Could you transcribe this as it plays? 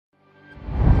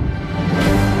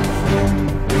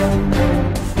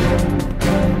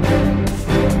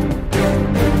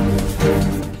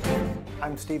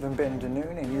Stephen Ben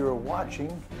Danoon, and you are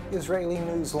watching Israeli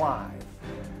News Live.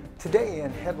 Today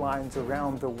in headlines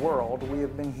around the world, we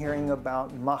have been hearing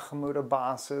about Mahmoud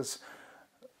Abbas's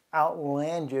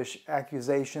outlandish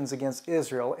accusations against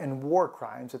Israel and war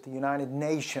crimes at the United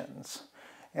Nations.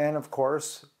 And of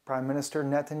course, Prime Minister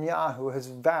Netanyahu has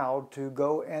vowed to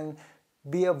go and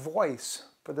be a voice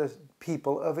for the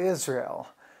people of Israel.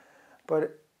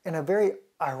 But in a very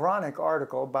ironic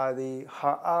article by the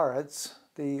Haaretz,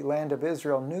 the Land of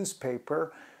Israel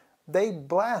newspaper, they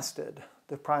blasted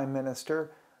the Prime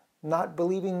Minister, not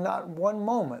believing not one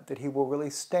moment that he will really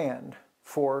stand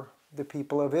for the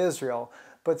people of Israel,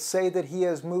 but say that he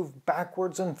has moved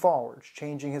backwards and forwards,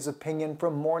 changing his opinion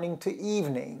from morning to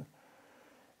evening.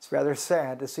 It's rather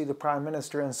sad to see the Prime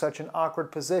Minister in such an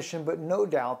awkward position, but no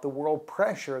doubt the world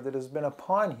pressure that has been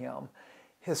upon him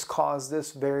has caused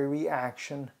this very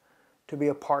reaction to be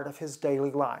a part of his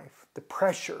daily life. The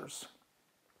pressures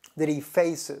that he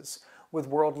faces with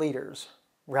world leaders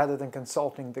rather than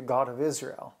consulting the God of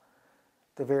Israel,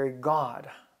 the very God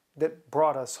that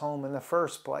brought us home in the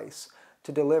first place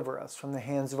to deliver us from the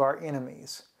hands of our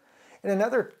enemies. In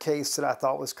another case that I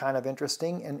thought was kind of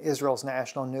interesting in Israel's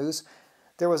national news,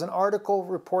 there was an article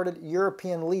reported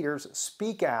European leaders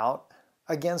speak out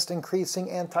against increasing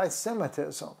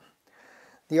anti-Semitism.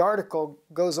 The article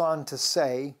goes on to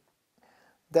say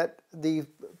that the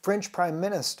French Prime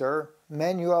Minister,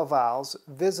 Manuel Valls,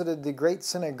 visited the Great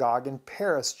Synagogue in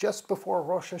Paris just before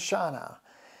Rosh Hashanah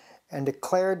and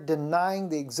declared denying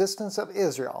the existence of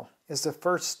Israel is the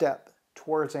first step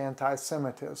towards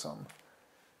anti-Semitism.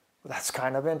 Well, that's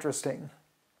kind of interesting.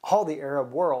 All the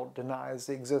Arab world denies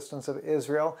the existence of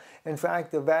Israel. In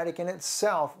fact, the Vatican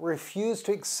itself refused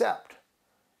to accept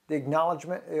the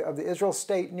acknowledgement of the Israel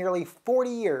state nearly 40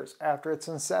 years after its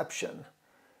inception.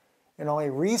 And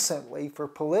only recently, for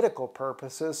political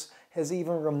purposes, has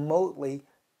even remotely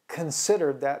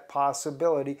considered that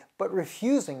possibility, but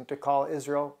refusing to call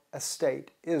Israel a state,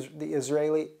 the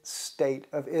Israeli state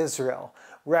of Israel,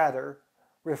 rather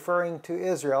referring to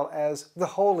Israel as the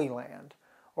Holy Land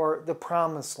or the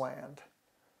Promised Land.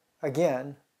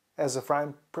 Again, as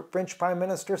the French Prime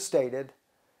Minister stated,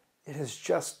 it is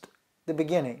just the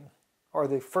beginning or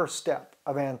the first step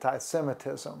of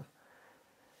anti-Semitism.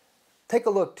 Take a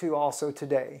look too also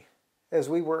today, as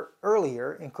we were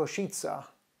earlier in Košice,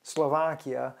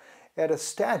 Slovakia, at a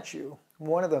statue,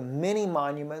 one of the many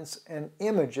monuments and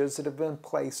images that have been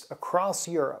placed across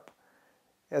Europe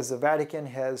as the Vatican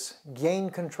has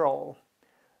gained control,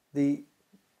 the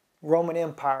Roman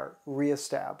Empire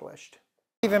reestablished.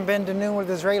 Stephen Ben Danoon with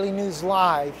Israeli News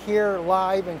Live, here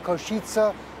live in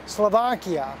Košice,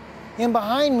 Slovakia. In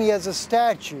behind me is a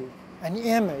statue, an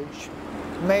image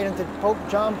made into Pope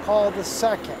John Paul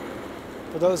II.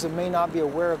 For those that may not be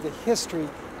aware of the history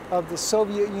of the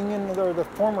Soviet Union or the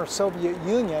former Soviet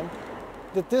Union,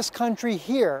 that this country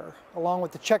here, along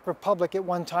with the Czech Republic at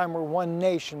one time, were one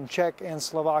nation. Czech and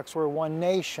Slovaks were one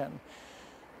nation.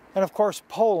 And of course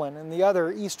Poland and the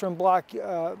other Eastern Bloc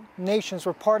nations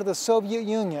were part of the Soviet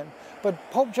Union.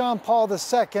 But Pope John Paul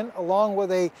II, along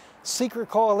with a secret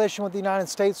coalition with the United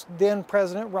States, then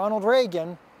President Ronald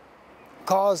Reagan,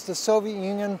 caused the Soviet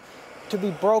Union to be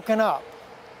broken up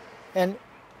and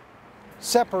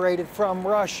separated from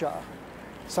Russia,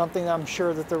 something I'm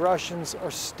sure that the Russians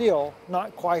are still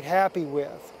not quite happy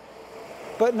with.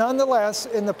 But nonetheless,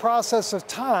 in the process of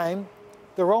time,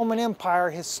 the Roman Empire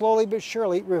has slowly but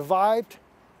surely revived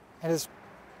and is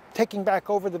taking back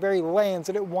over the very lands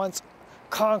that it once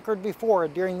conquered before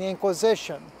during the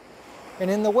Inquisition.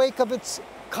 And in the wake of its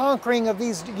conquering of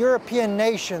these European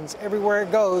nations, everywhere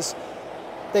it goes,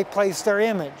 they place their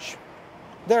image,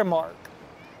 their mark,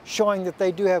 showing that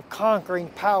they do have conquering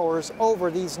powers over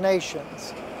these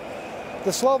nations.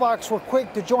 The Slovaks were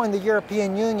quick to join the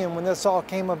European Union when this all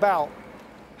came about.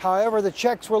 However, the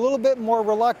Czechs were a little bit more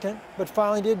reluctant, but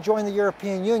finally did join the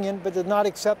European Union, but did not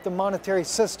accept the monetary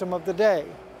system of the day.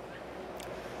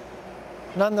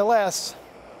 Nonetheless,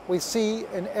 we see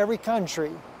in every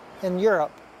country in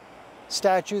Europe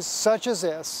statues such as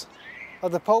this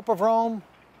of the Pope of Rome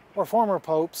or former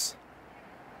popes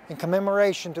in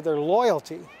commemoration to their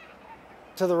loyalty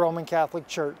to the Roman Catholic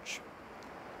Church.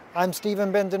 I'm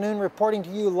Stephen Ben Danoon reporting to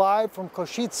you live from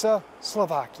Košice,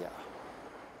 Slovakia.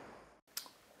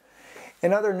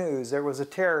 In other news, there was a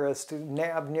terrorist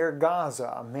nabbed near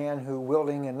Gaza. A man who,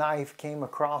 wielding a knife, came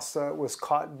across, was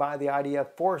caught by the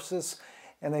IDF forces,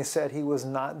 and they said he was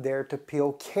not there to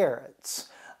peel carrots.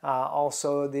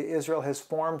 Also, Israel has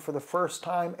formed for the first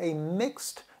time a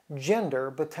mixed gender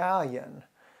battalion.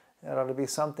 That ought to be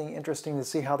something interesting to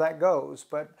see how that goes.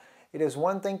 But It is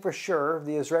one thing for sure,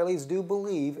 the Israelis do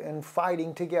believe in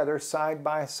fighting together side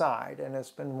by side, and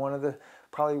it's been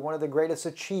probably one of the greatest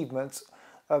achievements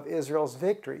of Israel's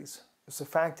victories. It's the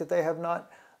fact that they have not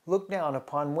looked down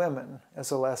upon women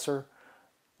as a lesser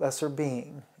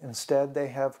being. Instead, they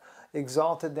have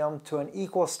exalted them to an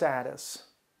equal status,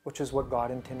 which is what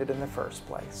God intended in the first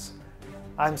place.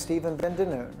 I'm Stephen Ben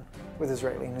Danoon with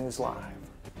Israeli News Live.